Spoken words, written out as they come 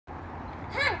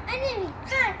Nidhi.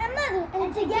 Hi, I'm Madhu,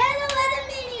 and together we're the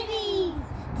Mini Bees.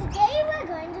 Today we're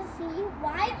going to see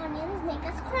why onions make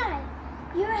us cry.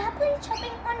 You're happily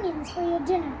chopping onions for your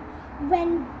dinner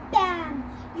when, bam,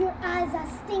 your eyes are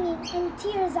stinging and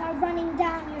tears are running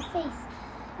down your face.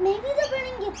 Maybe the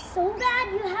burning gets so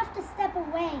bad you have to step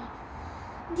away.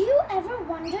 Do you ever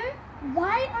wonder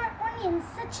why are onions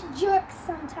such jerks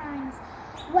sometimes?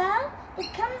 Well,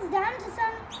 it comes down to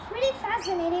some pretty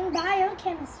fascinating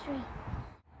biochemistry.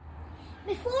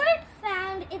 Before it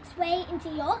found its way into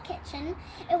your kitchen,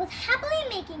 it was happily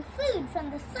making food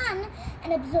from the sun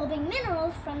and absorbing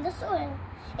minerals from the soil.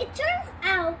 It turns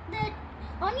out that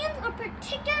onions are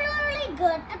particularly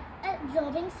good at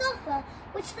absorbing sulfur,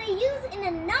 which they use in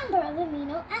a number of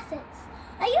amino acids.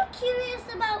 Are you curious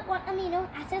about what amino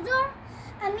acids are?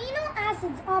 Amino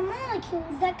acids are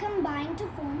molecules that combine to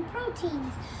form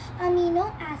proteins.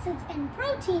 Amino acids and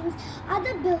proteins are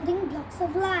the building blocks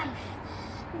of life.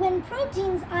 When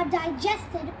proteins are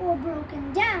digested or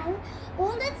broken down,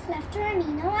 all that's left are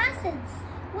amino acids.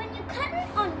 When you cut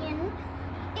an onion,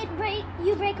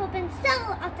 you break open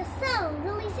cell after cell,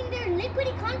 releasing their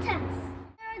liquidy contents.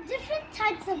 There are different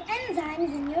types of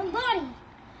enzymes in your body.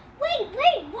 Wait,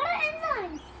 what are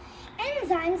enzymes?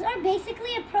 Enzymes are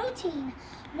basically a protein.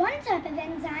 One type of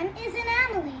enzyme is an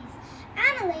amylase.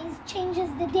 Amylase changes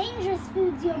the dangerous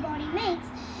foods your body makes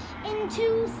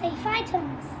into safe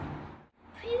items.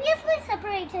 Previously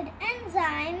separated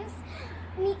enzymes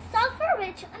meet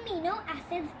sulfur-rich amino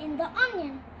acids in the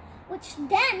onion, which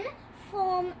then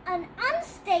form an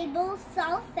unstable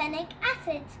sulfenic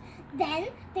acid. Then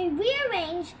they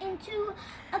rearrange into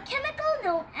a chemical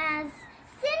known as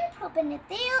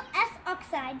syn-propanethyl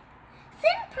S-oxide.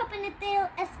 Syn-propanethyl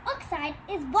S-oxide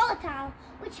is volatile,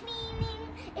 which meaning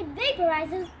it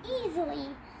vaporizes easily.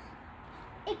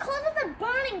 It causes a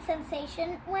burning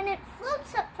sensation when it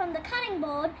floats up from the cutting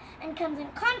board and comes in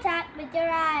contact with your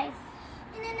eyes.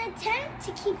 In an attempt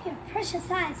to keep your precious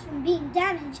eyes from being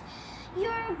damaged,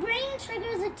 your brain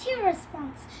triggers a tear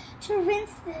response to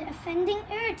rinse the offending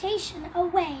irritation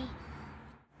away.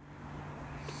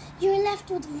 You're left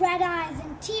with red eyes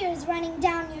and tears running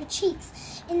down your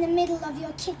cheeks in the middle of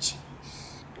your kitchen,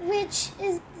 which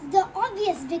is the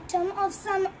obvious victim of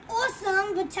some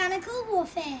awesome botanical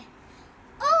warfare.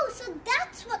 Oh, so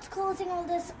that's what's causing all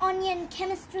this onion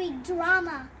chemistry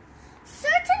drama.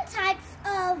 Certain types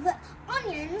of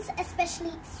onions,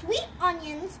 especially sweet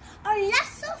onions, are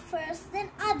less sulfurous than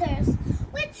others,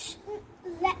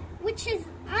 which is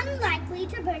unlikely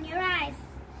to burn your eyes.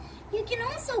 You can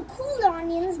also cool the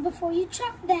onions before you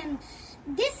chop them.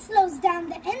 This slows down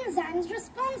the enzymes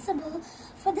responsible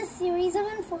for the series of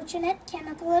unfortunate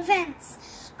chemical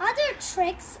events. Other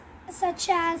tricks, such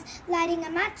as lighting a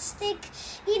matchstick,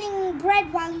 eating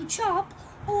bread while you chop,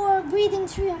 or breathing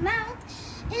through your mouth,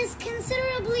 is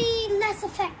considerably less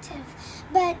effective.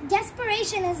 But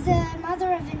desperation is the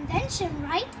mother of invention,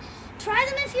 right? Try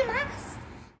them if you must.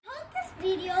 I hope this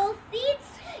video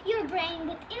feeds your brain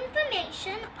with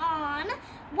information on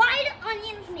why do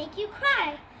onions make you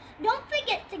cry. Don't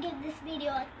forget to give this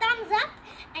video a thumbs up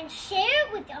and share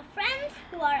it with your friends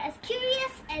who are as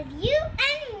curious as you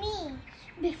and me.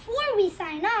 Before we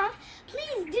sign off,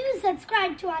 please do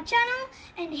subscribe to our channel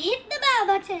and hit the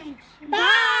bell button.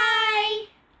 Bye!